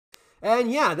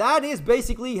And yeah, that is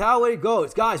basically how it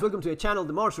goes. Guys, welcome to the channel,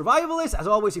 The Modern Survivalist. As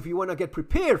always, if you want to get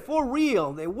prepared for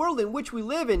real, the world in which we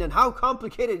live in and how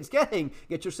complicated it's getting,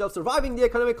 get yourself Surviving the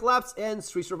Economic Collapse and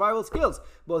Street Survival Skills.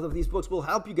 Both of these books will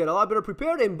help you get a lot better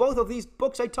prepared. In both of these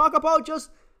books, I talk about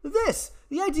just this,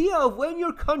 the idea of when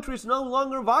your country is no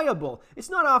longer viable.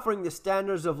 It's not offering the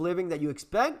standards of living that you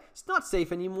expect. It's not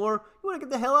safe anymore. You want to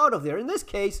get the hell out of there. In this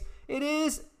case, it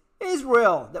is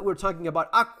Israel that we're talking about.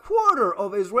 A quarter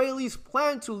of Israelis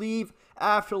plan to leave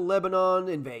after Lebanon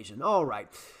invasion. All right.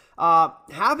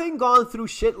 Having gone through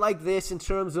shit like this in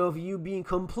terms of you being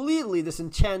completely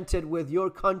disenchanted with your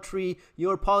country,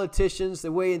 your politicians,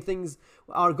 the way things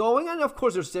are going, and of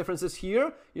course there's differences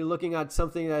here. You're looking at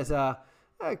something that's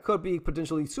it could be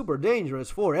potentially super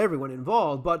dangerous for everyone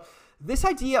involved, but this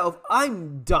idea of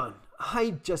I'm done,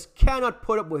 I just cannot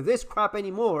put up with this crap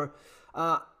anymore.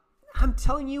 I'm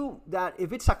telling you that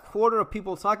if it's a quarter of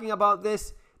people talking about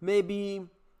this, maybe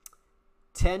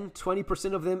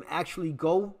 10-20% of them actually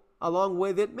go along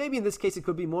with it. Maybe in this case it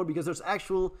could be more because there's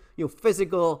actual,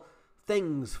 physical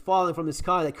things falling from the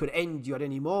sky that could end you at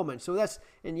any moment. So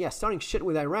starting shit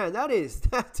with Iran,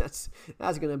 that's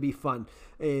gonna be fun.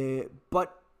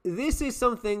 But this is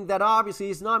something that obviously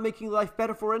is not making life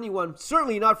better for anyone.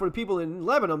 Certainly not for the people in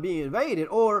Lebanon being invaded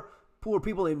or poor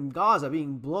people in Gaza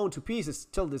being blown to pieces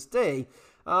till this day.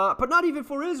 But not even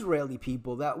for Israeli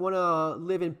people that want to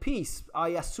live in peace. I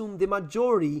assume the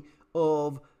majority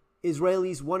of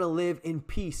Israelis want to live in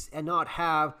peace and not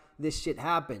have this shit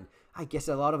happen. I guess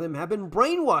a lot of them have been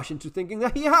brainwashed into thinking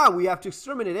that, we have to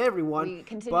exterminate everyone. We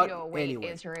continue to await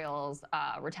Israel's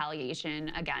retaliation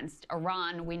against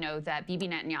Iran. We know that Bibi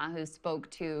Netanyahu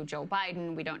spoke to Joe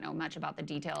Biden. We don't know much about the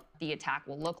detail the attack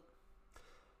will look like.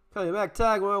 Coming back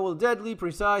tag, well, deadly,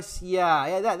 precise.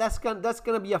 That's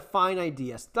gonna be a fine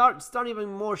idea. Start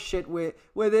even more shit with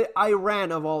it,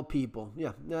 Iran of all people.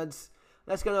 Yeah,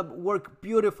 that's gonna work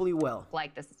beautifully well.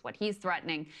 Like, this is what he's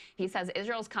threatening. He says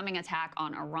Israel's coming attack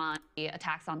on Iran, the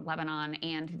attacks on Lebanon,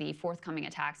 and the forthcoming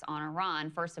attacks on Iran.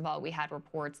 First of all, we had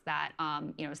reports that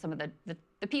some of the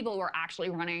people who are actually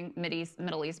running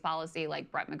Middle East policy, like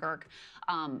Brett McGurk,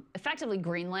 effectively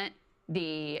greenlit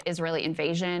the Israeli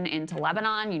invasion into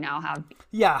Lebanon. You now have...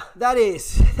 Yeah, that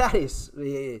is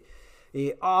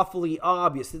awfully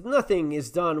obvious. Nothing is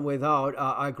done without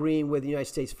agreeing with the United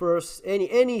States first.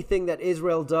 Anything that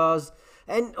Israel does.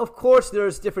 And of course,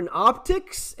 there's different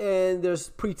optics and there's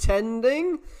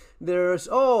pretending. There's,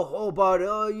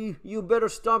 you better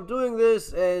stop doing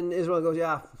this. And Israel goes,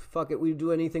 yeah, fuck it, we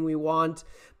do anything we want.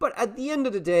 But at the end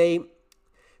of the day,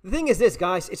 the thing is this,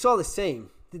 guys, it's all the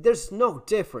same. There's no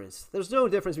difference. There's no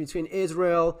difference between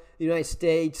Israel, the United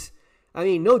States. I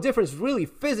mean, no difference really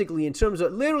physically in terms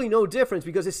of literally no difference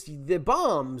because it's the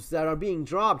bombs that are being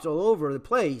dropped all over the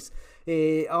place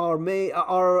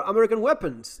are American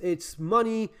weapons. It's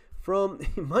money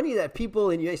that people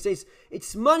in the United States.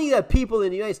 It's money that people in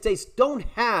the United States don't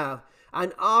have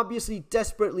and obviously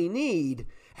desperately need.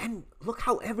 And look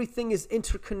how everything is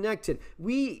interconnected.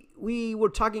 We were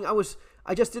talking.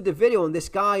 I just did the video on this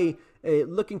guy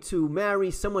looking to marry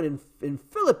someone in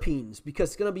Philippines because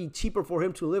it's going to be cheaper for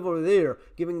him to live over there,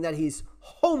 given that he's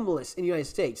homeless in the United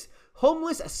States.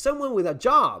 Homeless as someone with a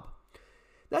job.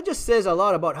 That just says a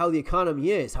lot about how the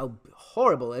economy is, how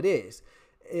horrible it is.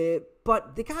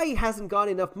 But the guy hasn't got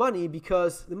enough money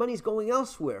because the money's going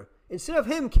elsewhere. Instead of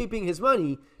him keeping his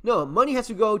money, no, money has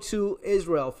to go to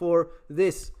Israel for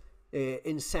this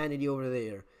insanity over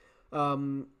there. Let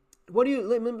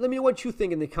me know what you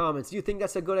think in the comments. Do you think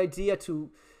that's a good idea to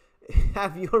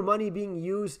have your money being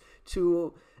used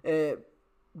to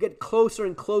get closer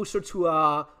and closer to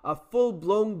a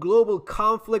full-blown global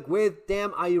conflict with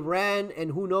damn Iran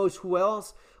and who knows who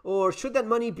else? Or should that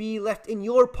money be left in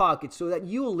your pocket so that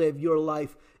you live your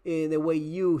life in the way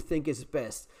you think is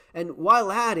best? And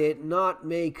while at it, not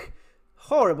make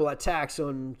horrible attacks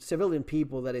on civilian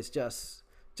people that is just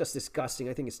disgusting.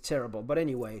 I think it's terrible. But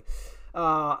anyway...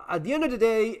 at the end of the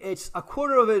day, it's a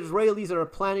quarter of Israelis that are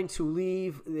planning to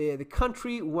leave the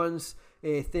country once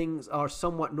things are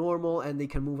somewhat normal and they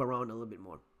can move around a little bit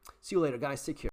more. See you later, guys. Take care.